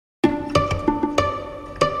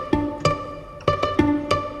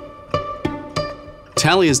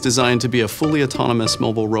Tally is designed to be a fully autonomous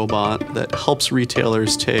mobile robot that helps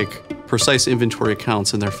retailers take precise inventory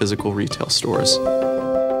counts in their physical retail stores.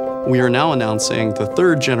 We are now announcing the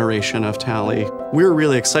third generation of Tally. We're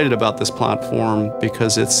really excited about this platform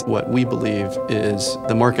because it's what we believe is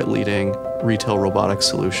the market-leading retail robotics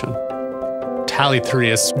solution. Tally 3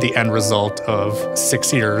 is the end result of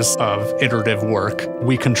 6 years of iterative work.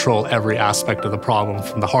 We control every aspect of the problem,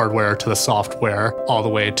 from the hardware to the software, all the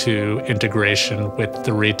way to integration with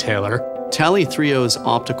the retailer. Tally 3.0's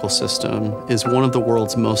optical system is one of the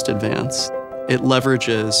world's most advanced. It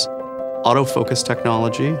leverages autofocus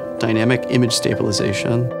technology, dynamic image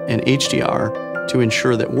stabilization, and HDR to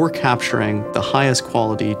ensure that we're capturing the highest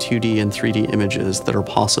quality 2D and 3D images that are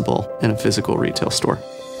possible in a physical retail store.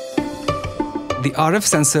 The RF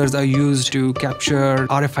sensors are used to capture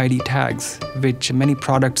RFID tags, which many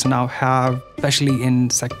products now have, especially in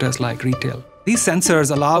sectors like retail. These sensors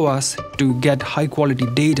allow us to get high-quality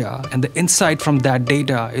data, and the insight from that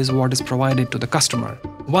data is what is provided to the customer.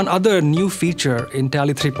 One other new feature in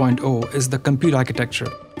Tally 3.0 is the compute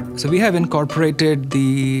architecture. So we have incorporated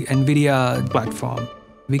the NVIDIA platform.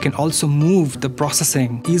 We can also move the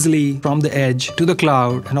processing easily from the edge to the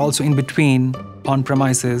cloud and also in between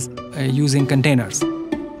on-premises using containers.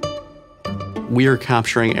 We are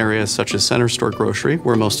capturing areas such as center store grocery,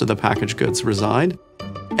 where most of the packaged goods reside,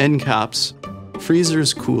 end caps,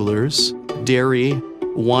 freezers, coolers, dairy,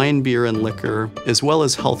 wine, beer, and liquor, as well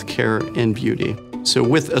as healthcare and beauty. So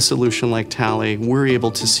with a solution like Tally, we're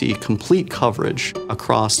able to see complete coverage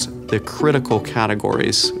across the critical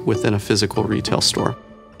categories within a physical retail store.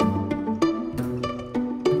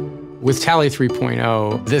 With Tally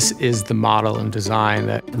 3.0, this is the model and design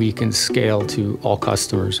that we can scale to all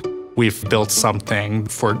customers. We've built something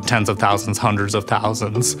for tens of thousands, hundreds of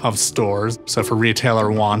thousands of stores. So if a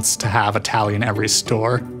retailer wants to have a Tally in every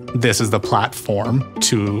store, this is the platform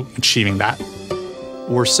to achieving that.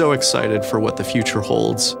 We're so excited for what the future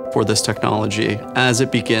holds for this technology as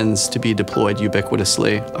it begins to be deployed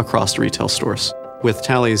ubiquitously across retail stores. With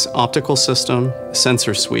Tally's optical system,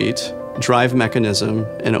 sensor suite, drive mechanism,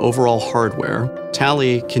 and overall hardware,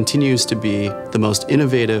 Tally continues to be the most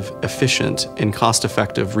innovative, efficient, and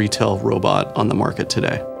cost-effective retail robot on the market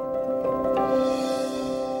today.